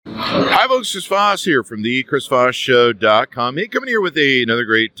folks, it's Voss here from the ChrisVossShow.com. Hey, coming here with another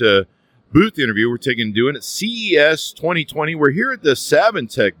great booth interview we're doing at CES 2020. We're here at the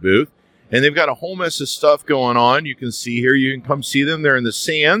Sabinetek booth, and they've got a whole mess of stuff going on. You can see here, you can come see them. They're in the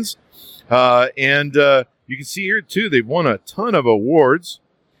sands. And you can see here, too, they've won a ton of awards.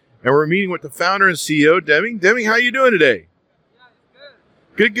 And we're meeting with the founder and CEO, Deming. Deming, how you doing today?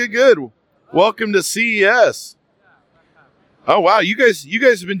 Yeah, good. Welcome to CES. Oh, wow. You guys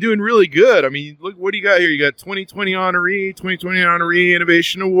have been doing really good. I mean, look, what do you got here? You got 2020 Honoree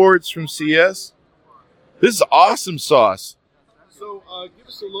Innovation Awards from CES. This is awesome sauce. So give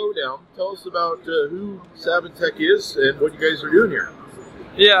us a lowdown. Tell us about who Sabinetek is and what you guys are doing here.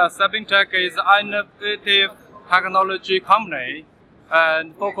 Yeah, Sabinetek is an innovative technology company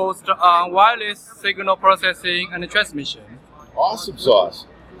and focused on wireless signal processing and transmission. Awesome sauce.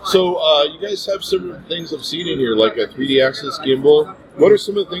 So you guys have some things I've seen in here, like a 3D access gimbal. What are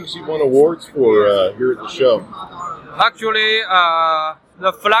some of the things you won awards for here at the show? Actually,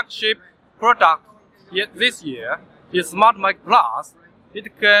 the flagship product this year is SmartMike Plus.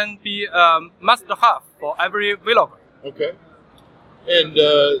 It can be must-have for every vlogger. Okay.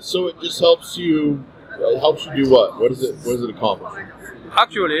 And so it just helps you do what? What does it accomplish?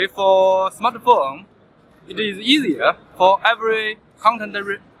 Actually, for smartphone, it is easier for every content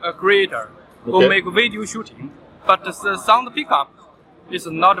creator to make video shooting, but the sound pickup is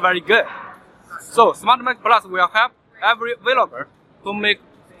not very good. So SmartMike Plus will help every vlogger to make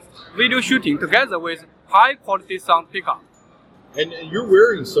video shooting together with high quality sound pickup. And you're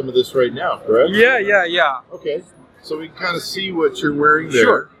wearing some of this right now, correct? Yeah. Okay, so we can kind of see what you're wearing there.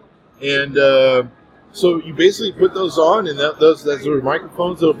 Sure. And so you basically put those on, and those are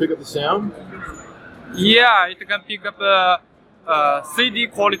microphones that'll pick up the sound? Yeah, it can pick up CD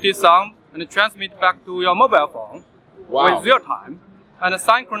quality sound and transmit back to your mobile phone with real time and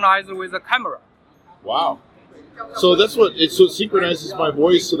synchronize with the camera. Wow. So that's what it synchronizes my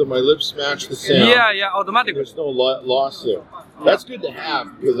voice so that my lips match the sound. Yeah, automatically. There's no loss there. That's good to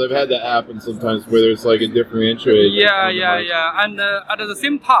have, because I've had that happen sometimes where there's like a differentiator. Yeah. And at the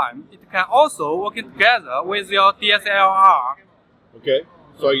same time, it can also work together with your DSLR. Okay.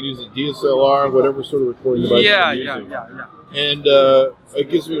 So I can use a DSLR, whatever sort of recording device I'm using. Yeah. And it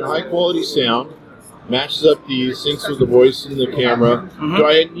gives me a high quality sound, matches up syncs with the voice in the camera. Mm-hmm. Do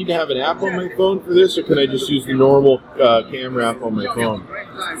I need to have an app on my phone for this, or can I just use the normal camera app on my phone?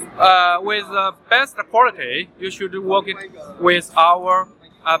 With the best quality, you should work it with our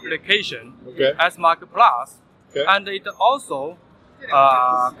application, SmartMike Plus. Okay. And it also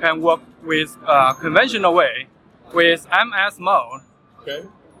can work with conventional way, with MS mode. Okay.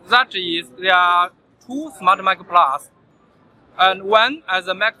 That is, there are two SmartMike Plus, and one as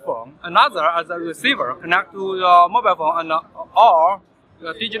a microphone, another as a receiver connect to your mobile phone, or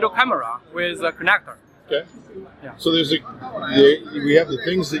the digital camera with a connector. Okay. Yeah. So we have the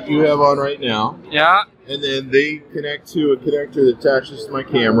things that you have on right now. Yeah. And then they connect to a connector that attaches to my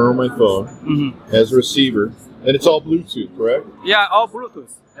camera or my phone as a receiver, and it's all Bluetooth, correct? Yeah, all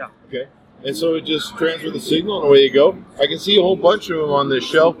Bluetooth. Yeah. Okay. And so it just transfers the signal and away you go. I can see a whole bunch of them on the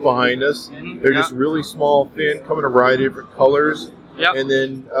shelf behind us. They're just really small, thin, come in a variety of different colors. Yep. And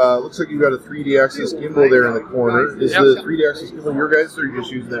then looks like you've got a 3D access gimbal there in the corner. Is the 3D access gimbal your guys', or are you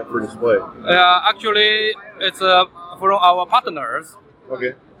just using that for display? Actually, it's from our partners.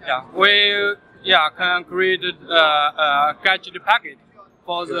 Okay. Yeah, we can create a gadget packet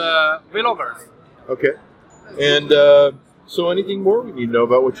for the vloggers. Okay. And so anything more we need to know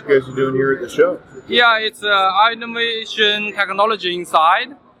about what you guys are doing here at the show? Yeah, it's innovation technology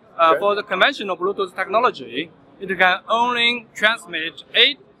inside. For the conventional Bluetooth technology, it can only transmit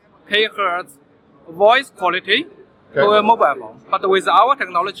 8 kHz voice quality to a mobile phone. But with our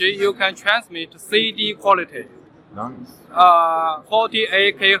technology, you can transmit CD quality. Nice.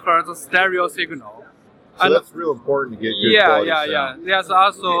 48 kHz stereo signal. So that's real important to get good quality sound. Yeah. There's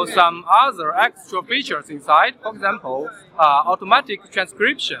also some other extra features inside. For example, automatic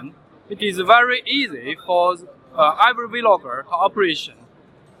transcription. It is very easy for every vlogger to operation.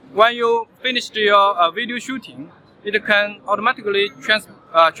 When you finish your video shooting, it can automatically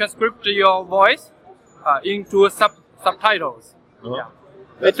transcript your voice into subtitles. Yeah.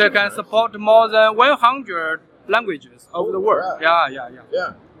 It can support more than 100 languages of the world.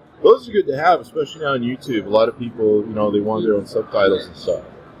 Yeah. Those are good to have, especially now on YouTube. A lot of people, they want their own subtitles and stuff.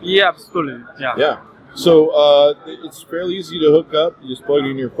 Yeah, absolutely. Yeah. So it's fairly easy to hook up. You just plug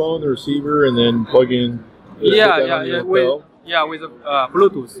in your phone, the receiver, and then plug in. With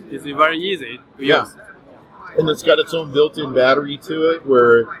Bluetooth, it's very easy to use. And it's got its own built-in battery to it,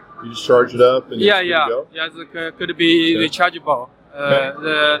 where you just charge it up and it's good to go. It could be rechargeable.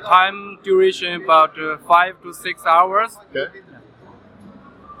 The time duration about 5 to 6 hours. Okay.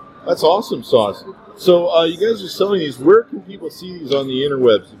 That's awesome, Sauce. So you guys are selling these. Where can people see these on the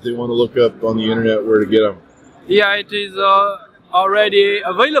interwebs if they want to look up on the internet where to get them? Yeah, it is already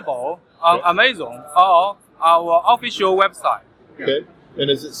available on Amazon or our official website. Okay. And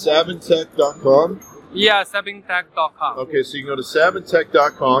is it Sabinetek.com? Yeah, Sabinetek.com. Okay, so you can go to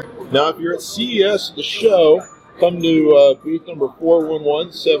Sabinetek.com. Now, if you're at CES, the show, come to booth number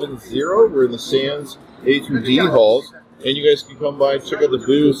 41170. We're in the Sands A through D halls. And you guys can come by, check out the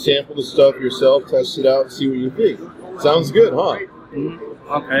booth, sample the stuff yourself, test it out, and see what you think. Sounds good, huh?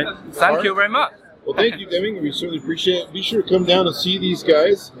 Okay. Thank you very much. Well, thank you, Deming. We certainly appreciate it. Be sure to come down and see these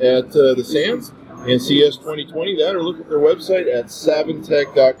guys at the Sands and CES 2020. That, or look at their website at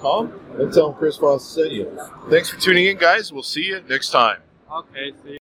Sabinetek.com and tell them Chris Voss sent you. Thanks for tuning in, guys. We'll see you next time. Okay, see you.